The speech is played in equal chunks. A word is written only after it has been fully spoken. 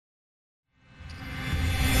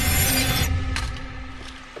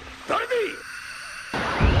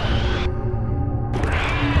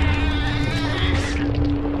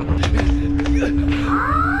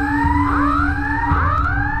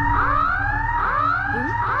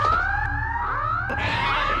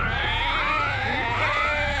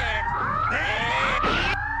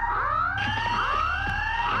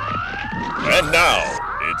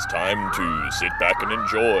time to sit back and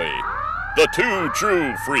enjoy the Two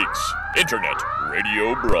True Freaks Internet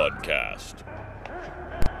Radio Broadcast.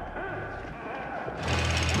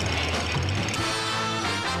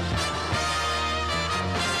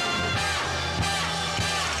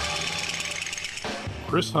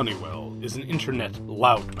 Chris Honeywell is an internet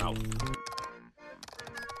loudmouth.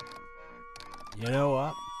 You know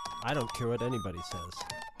what? I don't care what anybody says.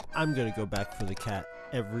 I'm gonna go back for the cat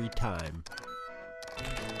every time.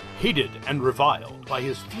 Hated and reviled by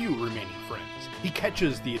his few remaining friends, he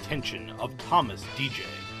catches the attention of Thomas DJ,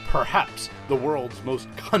 perhaps the world's most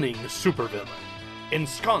cunning supervillain.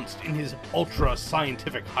 Ensconced in his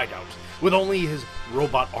ultra-scientific hideout, with only his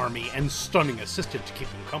robot army and stunning assistant to keep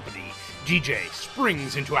him company, DJ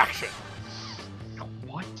springs into action.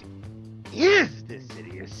 What is this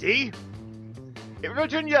idiocy?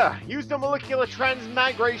 Virginia, use the molecular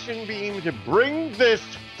transmigration beam to bring this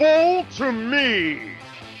fool to me!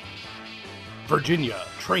 Virginia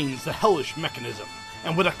trains the hellish mechanism,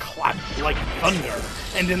 and with a clap like thunder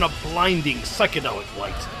and in a blinding psychedelic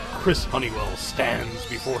light, Chris Honeywell stands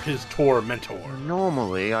before his tormentor.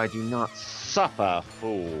 Normally, I do not suffer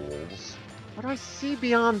fools, but I see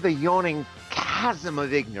beyond the yawning chasm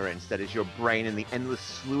of ignorance that is your brain and the endless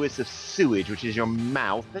sluice of sewage which is your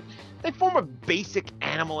mouth, that they form a basic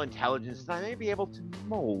animal intelligence that I may be able to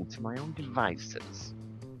mold to my own devices.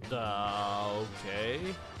 Okay.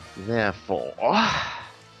 Therefore,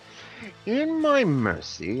 in my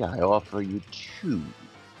mercy, I offer you two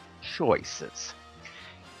choices.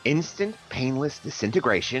 Instant, painless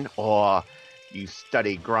disintegration, or you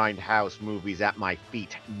study grindhouse movies at my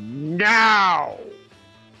feet now!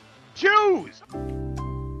 Choose!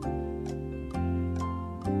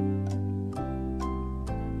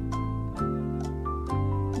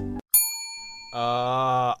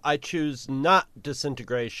 I choose not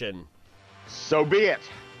disintegration. So be it.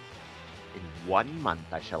 In 1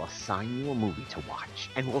 month, I shall assign you a movie to watch,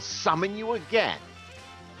 and will summon you again.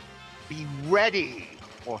 Be ready,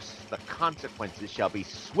 or the consequences shall be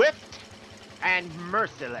swift and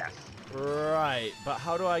merciless. Right, but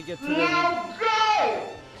how do I get to Now go!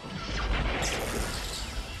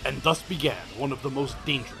 And thus began one of the most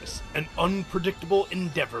dangerous and unpredictable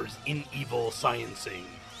endeavors in evil sciencing.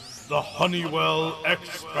 The Honeywell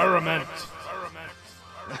Experiment.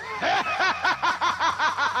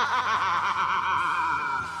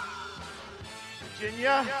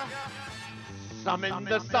 Virginia, summon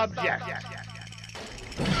the subject.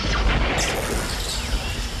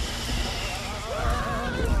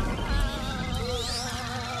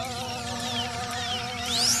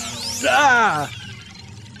 Ah!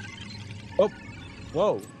 Oh,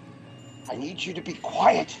 whoa. I need you to be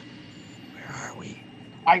quiet. Where are we?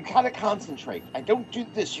 I've got to concentrate. I don't do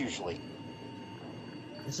this usually.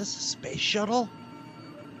 Is this a space shuttle?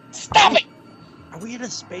 Stop it! Are we in a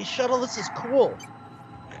space shuttle? This is cool.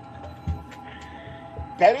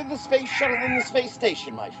 Better the space shuttle than the space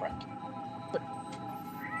station, my friend.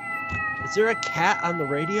 Is there a cat on the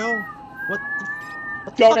radio? What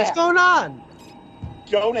the Don't fuck's ask. going on?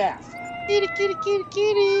 Don't ask. Kitty, kitty, kitty,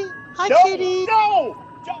 kitty. Hi, No! kitty. No!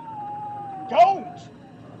 Don't!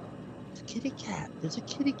 It's a kitty cat. There's a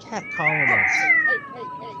kitty cat calling us. Hey,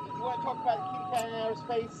 you want to talk about a kitty cat in outer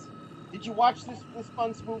space? Did you watch this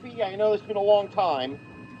month's movie? I know it's been a long time.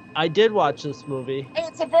 I did watch this movie. And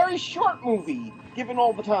it's a very short movie, given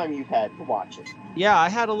all the time you've had to watch it. Yeah, I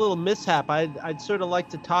had a little mishap. I'd sort of like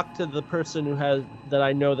to talk to the person that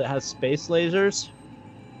I know that has space lasers.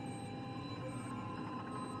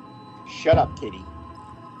 Shut up, kitty.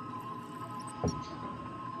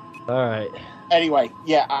 All right. Anyway,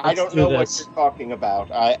 yeah, I Let's don't do know this. what you're talking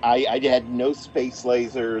about. I had no space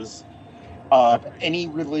lasers, any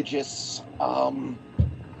religious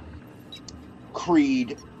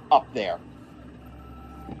creed up there.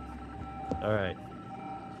 All right.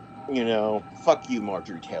 You know, fuck you,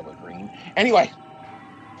 Marjorie Taylor Greene. Anyway,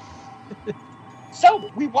 so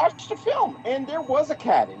we watched a film, and there was a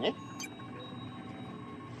cat in it.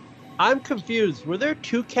 I'm confused. Were there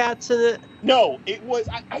two cats in it? No, it was.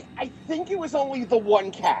 I think it was only the one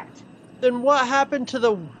cat. Then what happened to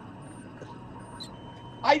the...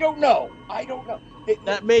 I don't know.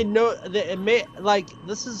 That made no... It made, like,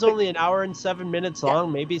 this is only an hour and 7 minutes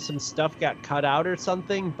long. Maybe some stuff got cut out or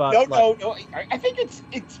something, but... No. I think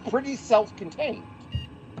it's pretty self-contained.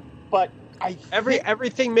 But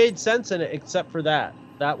Everything made sense in it except for that.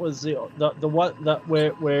 That was the one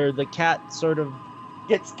where the cat sort of...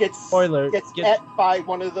 gets et by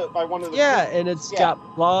one of the yeah, creatures. and it's got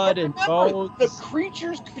blood and remember, bones. the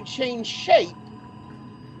creatures could change shape,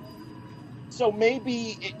 so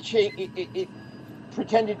maybe it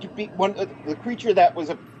pretended to be the creature that was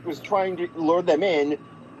was trying to lure them in,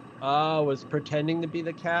 Was pretending to be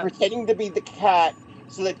the cat. pretending to be the cat,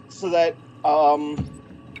 so that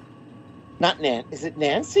not Nan, is it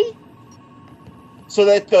Nancy? So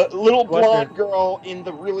that the little blonde girl in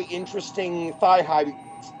the really interesting thigh-high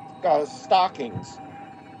stockings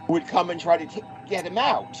would come and try to get him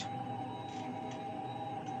out,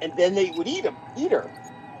 and then they would eat her.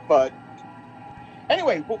 But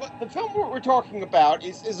anyway, the film we're talking about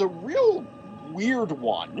is a real weird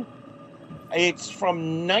one. It's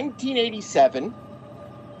from 1987.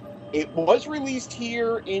 It was released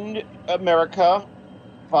here in America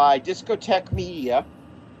by Discotheque Media,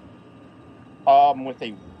 with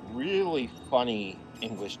a really funny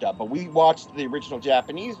English dub. But we watched the original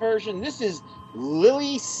Japanese version. This is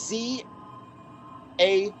Lily C.A.T,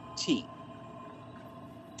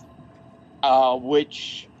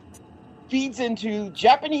 which feeds into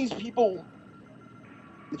Japanese people.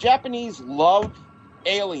 The Japanese love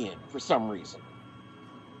Alien for some reason.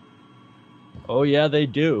 Oh yeah, they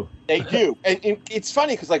do. They do, and it's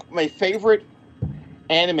funny because like my favorite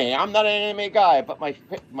anime. I'm not an anime guy, but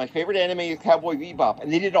my favorite anime is Cowboy Bebop,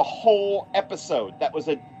 and they did a whole episode that was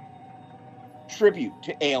a tribute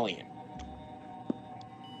to Alien.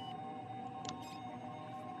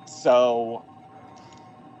 So,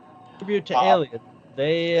 Tribute to Alien.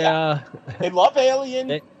 They love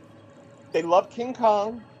Alien. They love King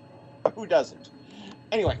Kong. Who doesn't?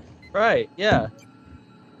 Anyway. Right. Yeah.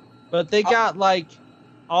 But they got like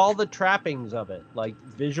all the trappings of it, like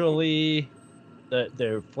visually,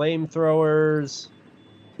 their flamethrowers,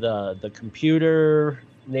 the computer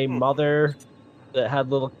named Mother that had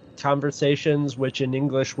little conversations, which in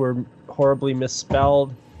English were horribly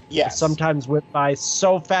misspelled. Yes. Sometimes went by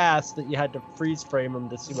so fast that you had to freeze frame them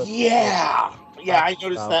to see what. Yeah, I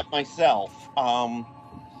noticed that myself.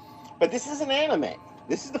 But this is an anime.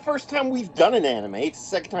 This is the first time we've done an anime. It's the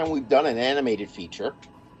second time we've done an animated feature.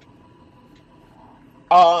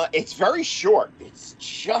 It's very short. It's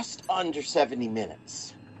just under 70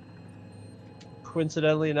 minutes.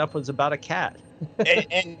 Coincidentally enough, was about a cat.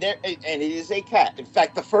 and it is a cat. In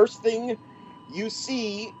fact, the first thing you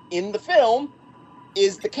see in the film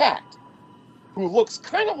is the cat, who looks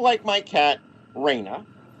kind of like my cat, Raina,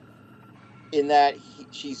 in that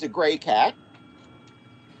she's a gray cat.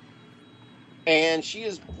 And she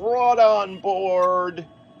is brought on board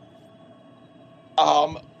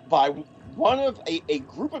by one of a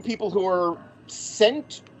group of people who are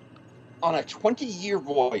sent on a 20-year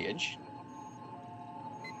voyage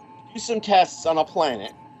to do some tests on a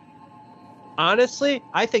planet. Honestly,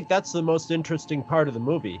 I think that's the most interesting part of the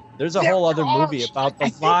movie. There's a whole other movie about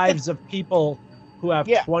the lives of people who have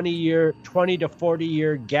 20 to 40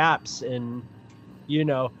 year gaps in,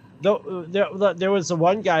 there was the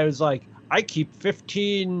one guy who's like, I keep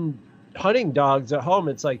 15 hunting dogs at home.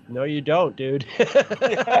 It's like, no, you don't, dude.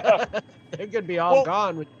 They could be all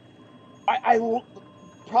gone. I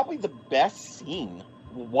probably the best scene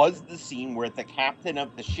was the scene where the captain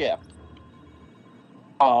of the ship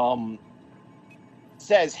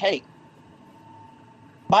says, hey,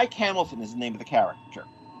 Mike Hamilton is the name of the character,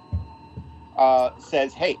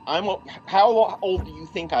 says, hey, how old do you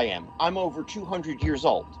think I am? I'm over 200 years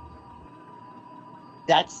old.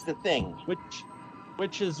 That's the thing.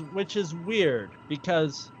 Which is weird,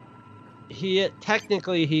 because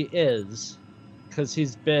technically he is, because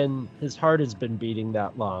his heart has been beating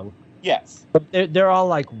that long. Yes. But they're all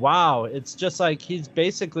like, wow, it's just like he's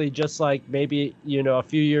basically just like maybe, a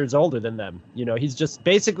few years older than them. He's just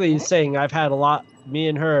basically saying me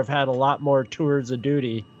and her have had a lot more tours of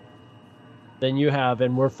duty than you have,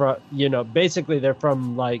 and we're from, basically they're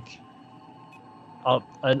from like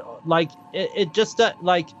it just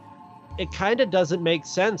it kind of doesn't make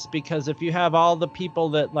sense, because if you have all the people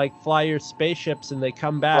that like fly your spaceships and they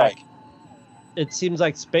come back, right, it seems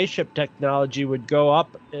like spaceship technology would go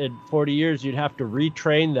up in 40 years. You'd have to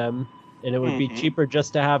retrain them, and it would be cheaper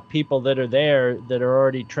just to have people that are there that are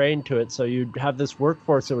already trained to it. So you'd have this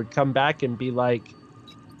workforce that would come back and be like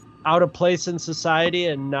out of place in society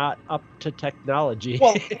and not up to technology.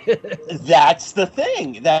 Well, that's the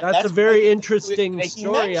thing. That's a very interesting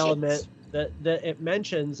story element that it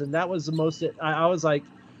mentions, and that was the most. I was like,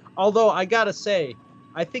 although I gotta say,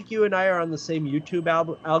 I think you and I are on the same YouTube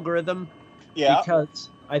algorithm. Yeah. Because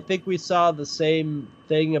I think we saw the same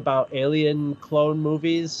thing about alien clone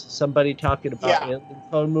movies. Somebody talking about alien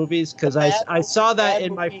clone movies, because I saw that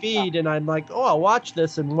in my feed, and I'm like, oh, I'll watch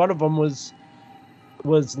this, and one of them was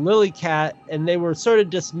Lily Cat, and they were sort of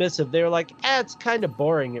dismissive. They were like, it's kind of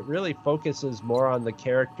boring. It really focuses more on the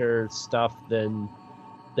character stuff than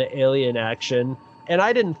the alien action. And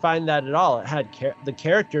I didn't find that at all. It had the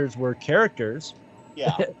characters were characters,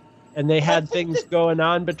 Yeah. And they had things going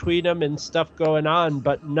on between them and stuff going on,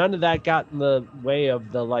 but none of that got in the way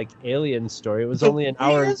of the like alien story. It was only an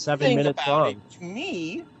hour and 7 minutes long. It, to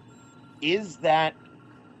me, is that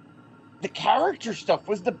the character stuff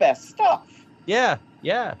was the best stuff. Yeah.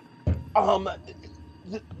 The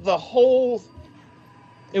whole.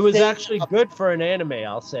 It was actually good for an anime,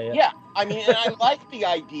 I'll say it. Yeah, I mean, and I like the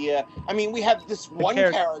idea. I mean, we have this one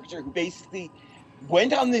character who basically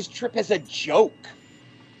went on this trip as a joke.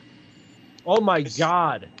 Oh my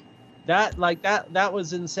God, that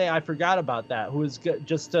was insane. I forgot about that. Who was good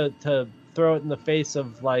just to throw it in the face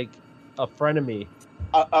of like a frenemy.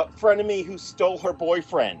 A frenemy who stole her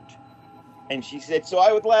boyfriend, and she said, "So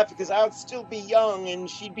I would laugh because I would still be young and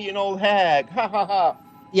she'd be an old hag." Ha ha ha.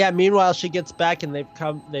 Yeah. Meanwhile, she gets back and they've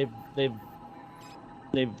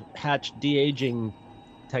hatched de-aging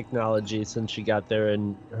technology since she got there,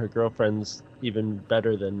 and her girlfriend's even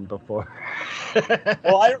better than before.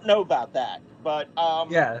 Well, I don't know about that, but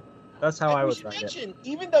yeah, that's how I would write it.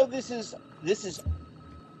 Even though this is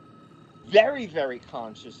very, very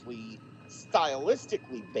consciously,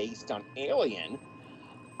 stylistically based on Alien,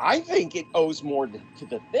 I think it owes more to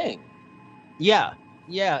The Thing. Yeah,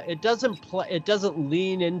 it doesn't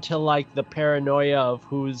lean into like the paranoia of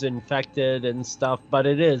who's infected and stuff, but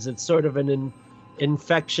it's sort of an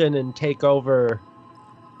infection and takeover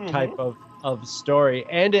type of story,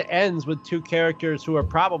 and it ends with two characters who are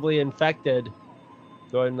probably infected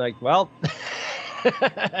going like, well,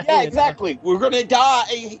 yeah, exactly. We're gonna die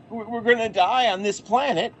on this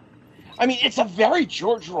planet. I mean, it's a very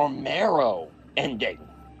George Romero ending.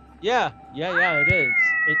 Yeah, it is.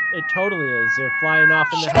 It totally is. They're flying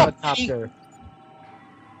off in the helicopter.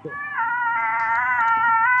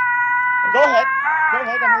 Go ahead,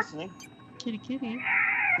 I'm listening. Kitty.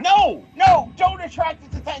 No, don't attract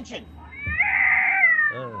its attention.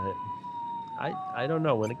 All right. I don't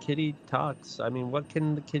know. When a kitty talks, I mean, what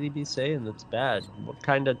can the kitty be saying that's bad? What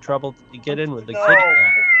kind of trouble did you get in with the kitty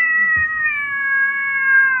cat?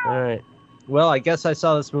 All right. Well, I guess I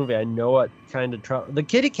saw this movie. I know what kind of trouble. The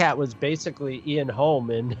kitty cat was basically Ian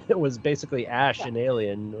Holm, and it was basically Ash in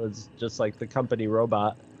Alien. It was just like the company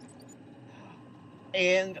robot.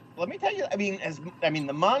 And let me tell you, I mean,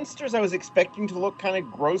 the monsters I was expecting to look kind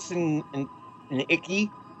of gross and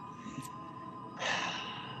icky.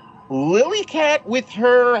 Lily Cat with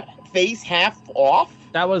her face half off.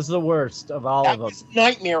 That was the worst of all of them. That was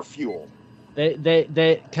nightmare fuel. They,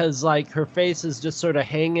 because like her face is just sort of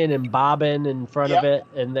hanging and bobbing in front of it,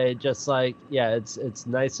 and they just like, it's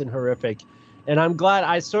nice and horrific. And I'm glad.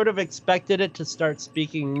 I sort of expected it to start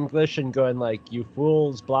speaking English and going like, "You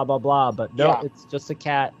fools," blah blah blah. But no, it's just a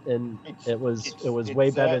cat, and it was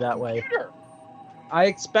way better that way. I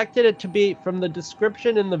expected it to be, from the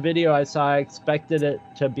description in the video I saw, I expected it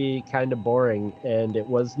to be kind of boring, and it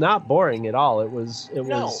was not boring at all. It was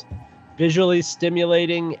visually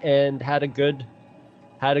stimulating and had a good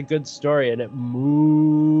story, and it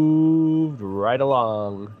moved right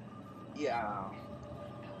along. Yeah.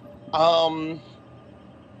 I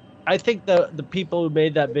think the people who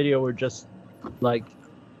made that video were just like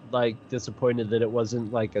disappointed that it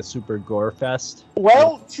wasn't like a super gore fest.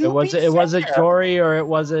 Well, it wasn't gory, or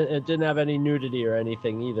it didn't have any nudity or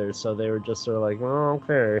anything either. So they were just sort of like, oh,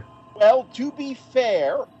 okay. Well, to be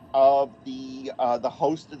fair, the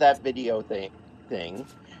host of that video thing,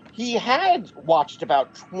 he had watched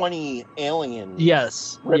about 20 Alien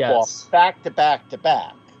ripoffs back to back to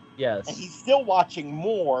back. Yes. And he's still watching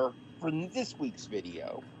more from this week's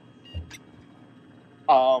video.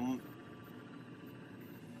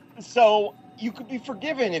 So you could be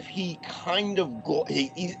forgiven if he kind of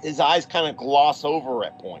his eyes kind of gloss over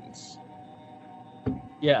at points.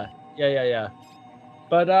 Yeah.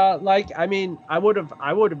 But like, I mean, I would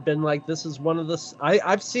have been like, this is one of the.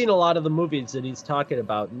 I've seen a lot of the movies that he's talking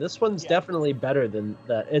about, and this one's definitely better than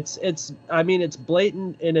that. It's I mean, it's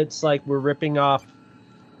blatant, and it's like we're ripping off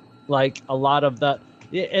like a lot of the.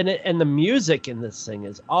 And the music in this thing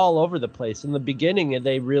is all over the place. In the beginning,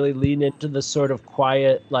 they really lean into the sort of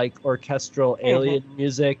quiet, like orchestral alien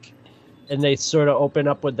music, and they sort of open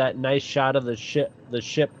up with that nice shot of the ship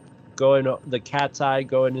going, the cat's eye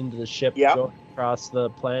going into the ship, going across the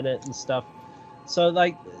planet and stuff. So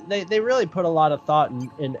like they really put a lot of thought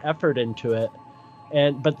and effort into it.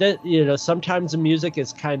 But then, sometimes the music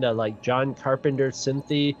is kind of like John Carpenter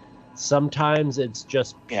synthy. Sometimes it's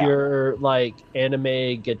just pure like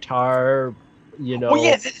anime guitar,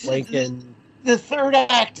 Lincoln. The third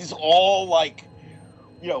act is all like,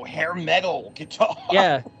 hair metal guitar.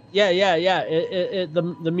 Yeah, Yeah.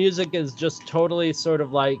 The music is just totally sort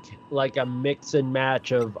of like a mix and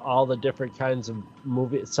match of all the different kinds of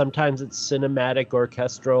movies. Sometimes it's cinematic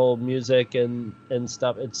orchestral music and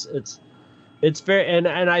stuff. It's very, and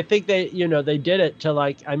I think they did it to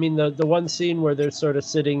the one scene where they're sort of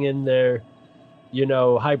sitting in their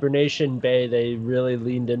hibernation bay, they really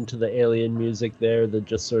leaned into the alien music there, the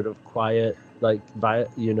just sort of quiet,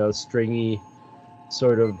 stringy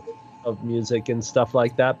sort of music and stuff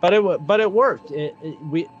like that. But it worked.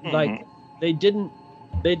 They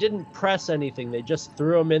didn't press anything. They just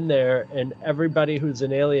threw them in there, and everybody who's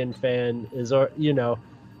an Alien fan is,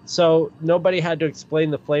 so nobody had to explain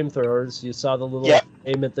the flamethrowers. You saw the little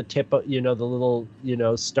flame at the tip of, the little,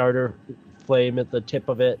 starter flame at the tip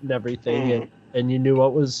of it and everything, and you knew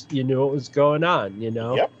what was going on. You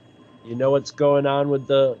know what's going on with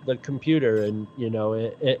the computer, and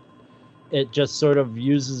it just sort of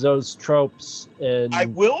uses those tropes. And I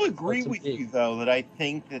will agree with you, though, that I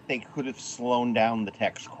think that they could have slowed down the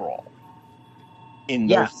text crawl in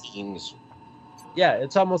those scenes. Yeah,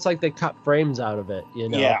 it's almost like they cut frames out of it,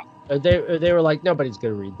 Yeah. They were like, nobody's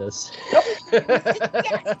going to read this.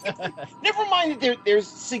 Never mind that there's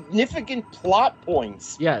significant plot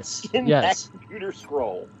points in that computer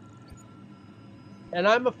scroll. And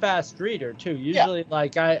I'm a fast reader too. Usually,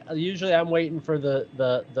 I'm waiting for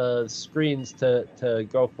the screens to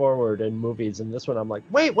go forward in movies, and this one I'm like,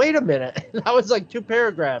 wait a minute, that was like 2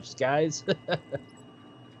 paragraphs, guys.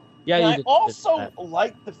 I also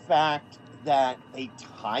like the fact that they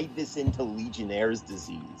tied this into Legionnaire's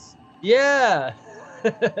disease. Yeah.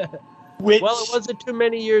 Well, it wasn't too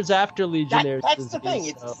many years after Legionnaire's disease. That's the thing.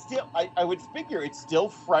 It's still, I would figure it's still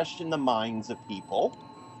fresh in the minds of people.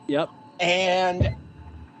 Yep. And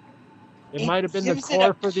it might have been the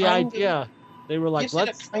core for the idea. They were like,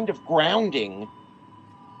 let's... a kind of grounding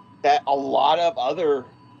that a lot of other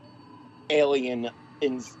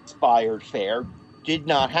alien-inspired fare did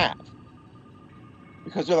not have.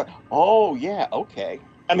 Because they're like, oh, yeah, okay.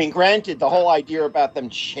 I mean, granted, the whole idea about them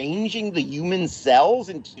changing the human cells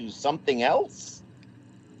into something else.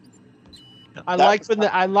 I like the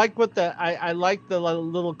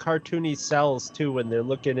little cartoony cells too when they're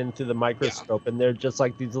looking into the microscope, and they're just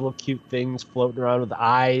like these little cute things floating around with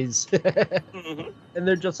eyes. And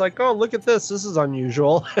they're just like, oh, look at this. This is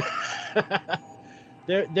unusual.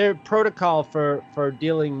 Their protocol for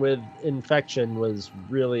dealing with infection was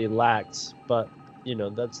really lax, but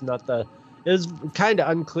that's not it was kind of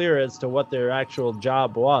unclear as to what their actual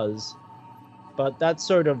job was. But that's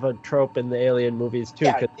sort of a trope in the Alien movies too.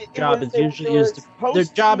 Because their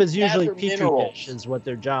job is usually petri dish is what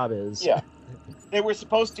their job is. Yeah, they were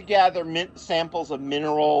supposed to gather samples of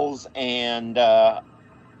minerals and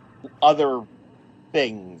other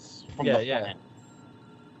things from the planet.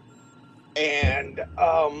 And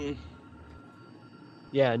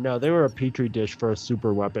no, they were a petri dish for a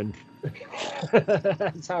super weapon.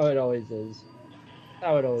 That's how it always is.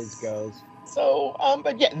 How it always goes. So,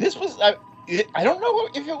 but yeah, this was. I don't know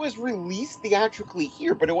if it was released theatrically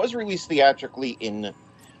here, but it was released theatrically in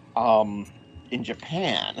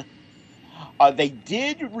Japan. They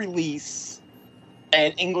did release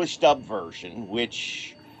an English dub version,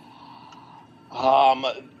 which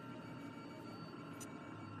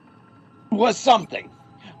was something.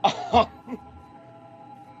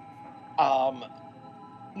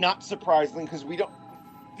 Not surprisingly, because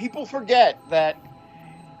people forget that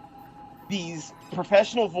these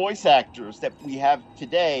professional voice actors that we have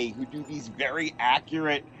today who do these very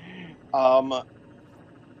accurate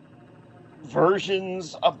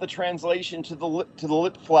versions of the translation to the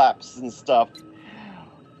lip flaps and stuff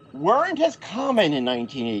weren't as common in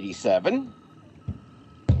 1987.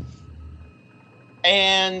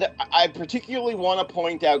 And I particularly want to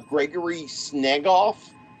point out Gregory Snegoff,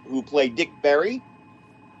 who played Dick Berry.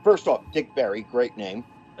 First off, Dick Berry, great name.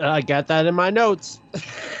 I got that in my notes.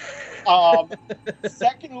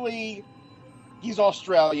 Secondly, he's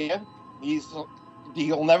Australian.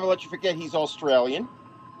 He'll never let you forget he's Australian.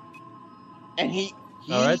 And he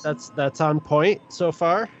all right, that's on point so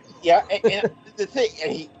far. Yeah, and the thing,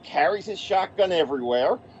 and he carries his shotgun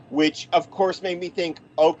everywhere, which of course made me think,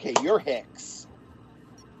 okay, you're Hicks.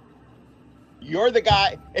 You're the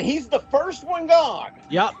guy, and he's the first one gone.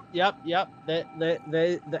 Yep.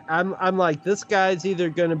 I'm like, this guy's either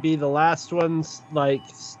going to be the last one, like,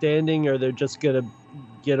 standing, or they're just going to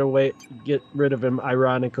get rid of him,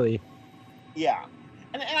 ironically. Yeah.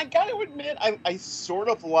 And I got to admit, I sort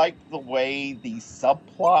of like the way the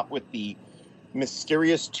subplot with the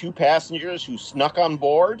mysterious 2 passengers who snuck on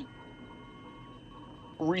board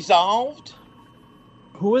resolved.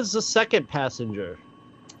 Who is the second passenger?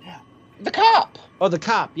 The cop. Oh, the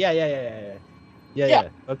cop. Yeah.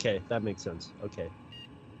 Okay, that makes sense. Okay.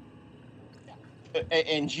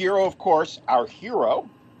 And Jiro, of course, our hero.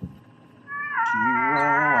 Jiro,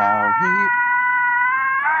 our hero.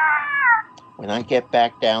 When I get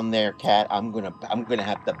back down there, Cat, I'm gonna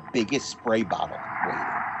have the biggest spray bottle waiting.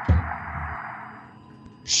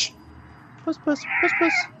 Shh. Puss.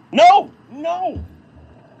 No.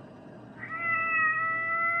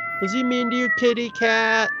 Does he mean to you, kitty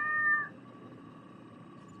cat?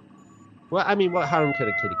 Well, I mean, what harm could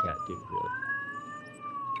a kitty cat do,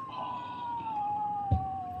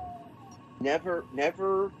 really?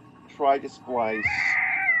 Never try to splice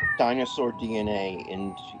dinosaur DNA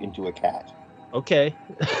into a cat. Okay.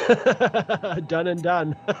 Done and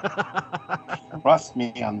done. Trust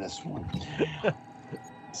me on this one.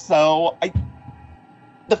 So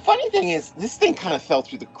the funny thing is, this thing kind of fell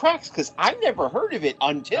through the cracks because I never heard of it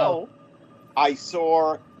until I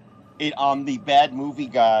saw it on the Bad Movie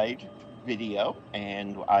Guide video,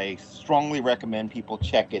 and I strongly recommend people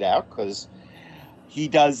check it out because he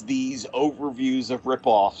does these overviews of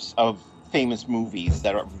ripoffs of famous movies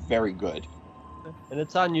that are very good. And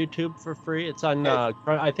it's on YouTube for free. It's on,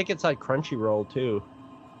 I think it's on Crunchyroll too.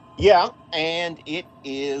 Yeah, and it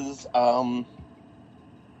is,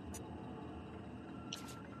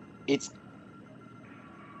 it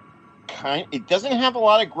doesn't have a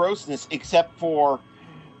lot of grossness except for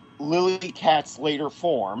Lily Cat's later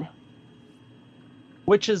form.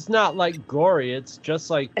 Which is not like gory. It's just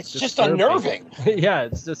like it's disturbing. Just unnerving. Yeah,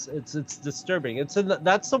 it's disturbing.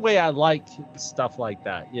 That's the way I like stuff like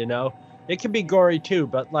that. You know, it can be gory too,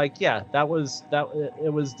 but like, yeah, it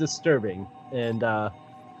was disturbing, and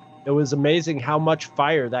it was amazing how much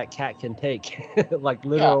fire that cat can take. Like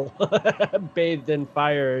literal bathed in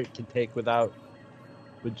fire it can take with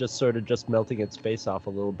just sort of just melting its face off a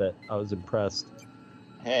little bit. I was impressed.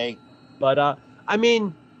 Hey, but I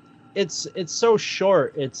mean, it's so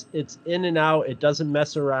short. It's in and out. It doesn't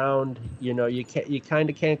mess around. You know, you kind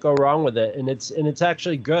of can't go wrong with it, and it's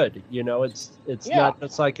actually good. You know, it's not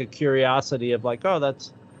just like a curiosity of like, oh,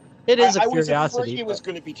 it is a curiosity. I was afraid it was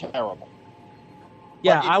going to be terrible.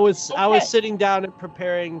 Yeah, I was sitting down and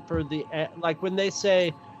preparing for the like when they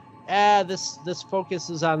say, this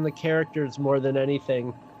focuses on the characters more than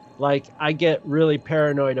anything. Like I get really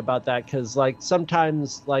paranoid about that because like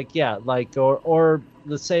sometimes like or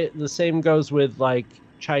the same goes with like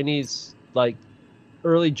Chinese like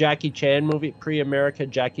early Jackie Chan movie, pre-America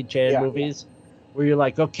Jackie Chan movies, where you're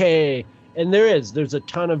like, okay, and there's a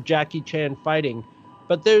ton of Jackie Chan fighting,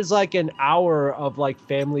 but there's like an hour of like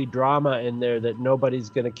family drama in there that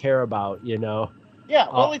nobody's gonna care about, you know. Yeah,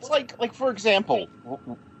 well, it's like for example,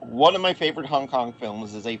 one of my favorite Hong Kong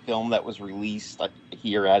films is a film that was released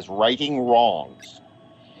here as Righting Wrongs.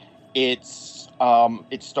 It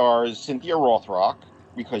stars Cynthia Rothrock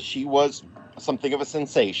because she was something of a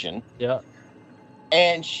sensation. Yeah.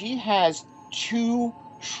 And she has 2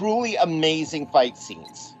 truly amazing fight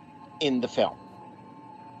scenes in the film.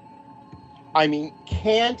 I mean,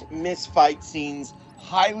 can't miss fight scenes.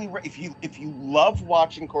 If you love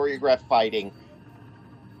watching choreographed fighting,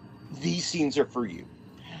 these scenes are for you.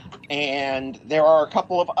 And there are a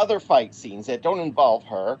couple of other fight scenes that don't involve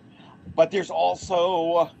her, but there's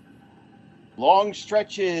also long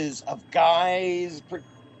stretches of guys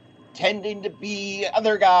pretending to be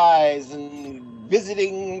other guys and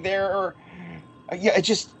visiting their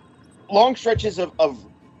just long stretches of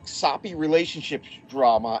soppy relationship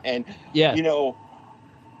drama. And you know,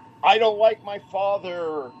 I don't like my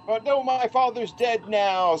father, but no, my father's dead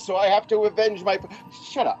now, so I have to avenge my...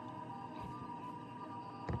 Shut up.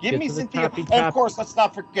 Give me Cynthia. And of course, let's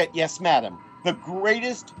not forget, yes, madam, the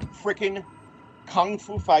greatest freaking kung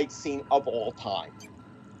fu fight scene of all time.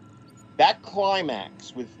 That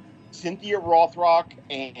climax with Cynthia Rothrock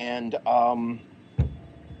and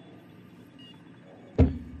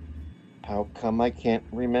how come I can't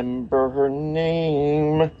remember her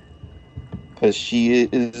name? Because she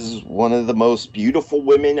is one of the most beautiful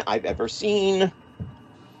women I've ever seen.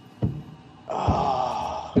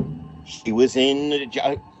 She was in...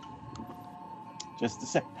 Just a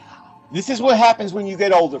sec. This is what happens when you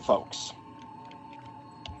get older, folks.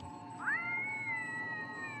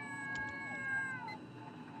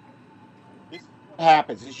 This is what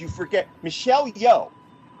happens is you forget Michelle Yeoh.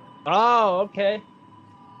 Oh, okay.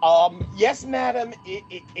 Yes, madam.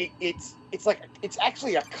 It's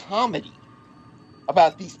actually a comedy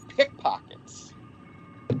about these pickpockets.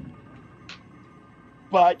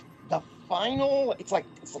 But the final, it's like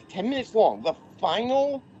 10 minutes long. The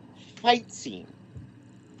final fight scene,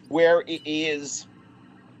 where it is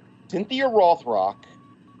Cynthia Rothrock,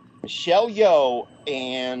 Michelle Yeoh,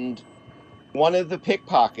 and one of the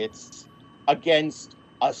pickpockets against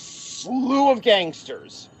a slew of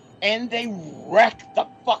gangsters, and they wreck the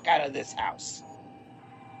fuck out of this house.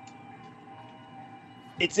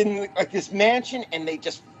 It's in like this mansion, and they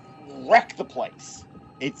just wreck the place.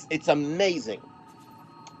 It's amazing.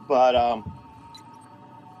 But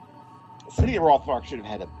Cynthia Rothrock should have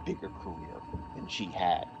had a bigger career than she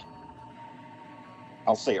had.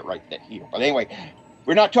 I'll say it right here. But anyway,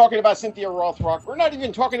 we're not talking about Cynthia Rothrock. We're not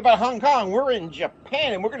even talking about Hong Kong. We're in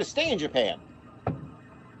Japan, and we're going to stay in Japan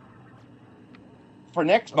for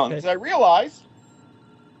next month. Because I realize,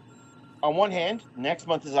 on one hand, next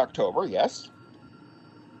month is October, yes.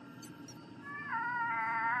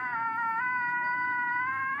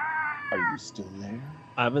 Are you still there?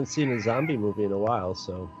 I haven't seen a zombie movie in a while,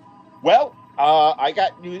 so. Well, I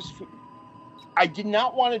got news. I did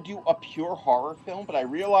not want to do a pure horror film, but I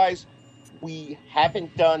realized we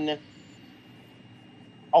haven't done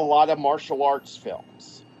a lot of martial arts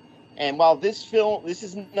films. And while this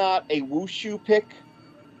is not a wushu pick,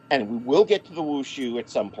 and we will get to the wushu at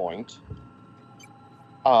some point,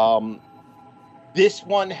 this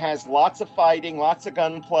one has lots of fighting, lots of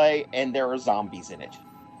gunplay, and there are zombies in it.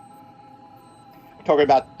 I'm talking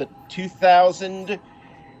about the 2000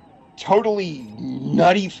 totally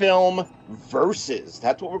nutty film Versus.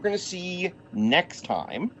 That's what we're going to see next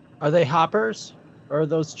time. Are they hoppers? Or are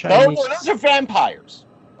those Chinese? No, those are vampires.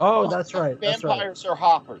 Oh, that's right. Vampires are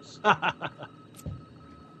hoppers. I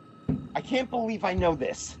can't believe I know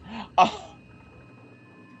this.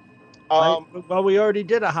 Well, we already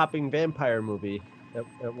did a hopping vampire movie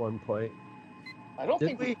at one point. I don't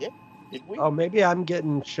think we did. Did we? Oh, maybe I'm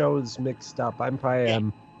getting shows mixed up. I'm probably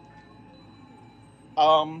am.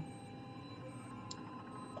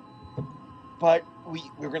 But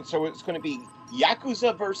we're going. So it's going to be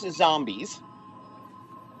Yakuza versus zombies.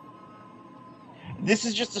 This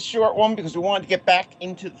is just a short one because we wanted to get back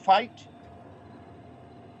into the fight,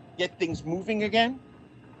 get things moving again.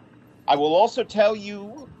 I will also tell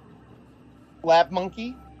you, Lab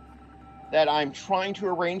Monkey, that I'm trying to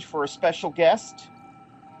arrange for a special guest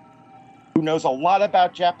who knows a lot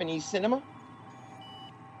about Japanese cinema,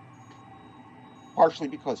 partially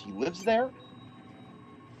because he lives there.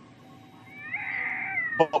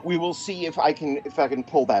 But we will see if I can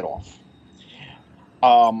pull that off.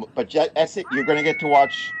 But that's it. You're going to get to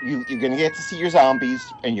watch. You're going to get to see your zombies,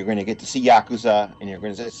 and you're going to get to see Yakuza, and you're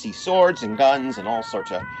going to see swords and guns and all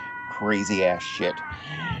sorts of crazy ass shit.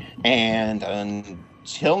 And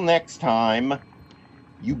until next time,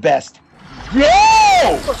 you best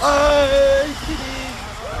go!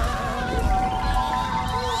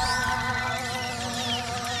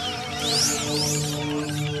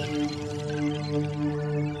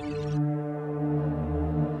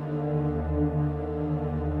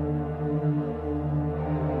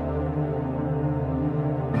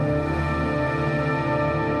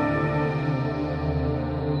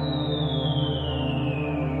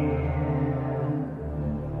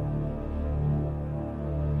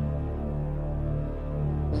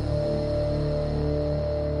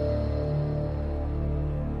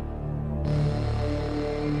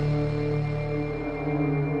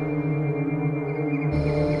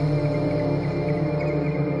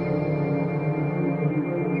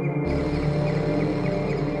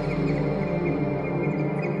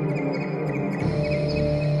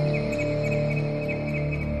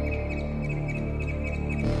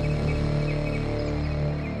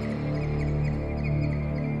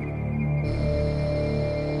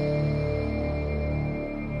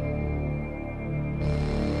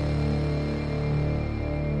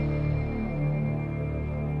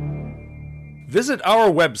 Visit our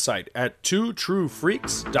website at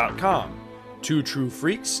twotruefreaks.com. Two True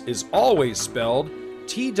Freaks is always spelled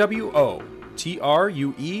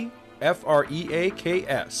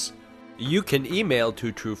TWOTRUEFREAKS. You can email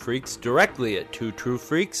Two True Freaks directly at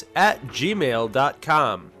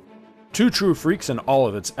twotruefreaks@gmail.com. Two True Freaks and all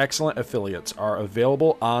of its excellent affiliates are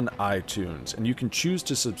available on iTunes, and you can choose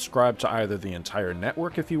to subscribe to either the entire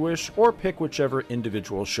network if you wish, or pick whichever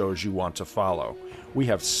individual shows you want to follow. We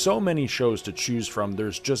have so many shows to choose from,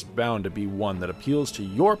 there's just bound to be one that appeals to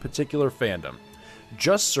your particular fandom.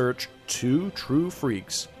 Just search Two True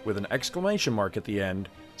Freaks with an exclamation mark at the end,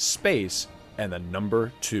 space, and the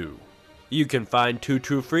number 2. You can find Two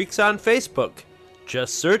True Freaks on Facebook.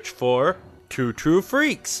 Just search for Two True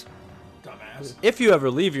Freaks. Dumbass. If you ever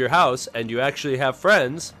leave your house and you actually have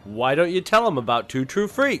friends, why don't you tell them about Two True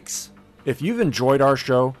Freaks? If you've enjoyed our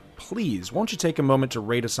show, please won't you take a moment to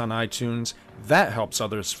rate us on iTunes? That helps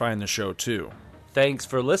others find the show too. Thanks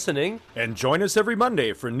for listening. And join us every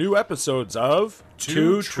Monday for new episodes of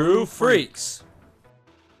Two True Freaks.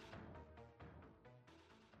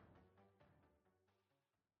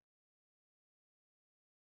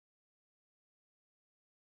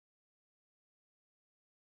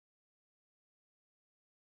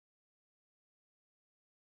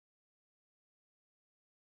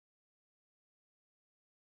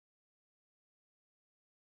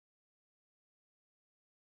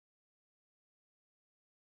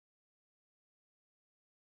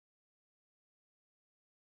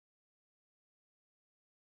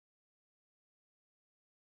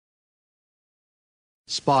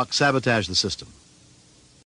 Spock sabotaged the system.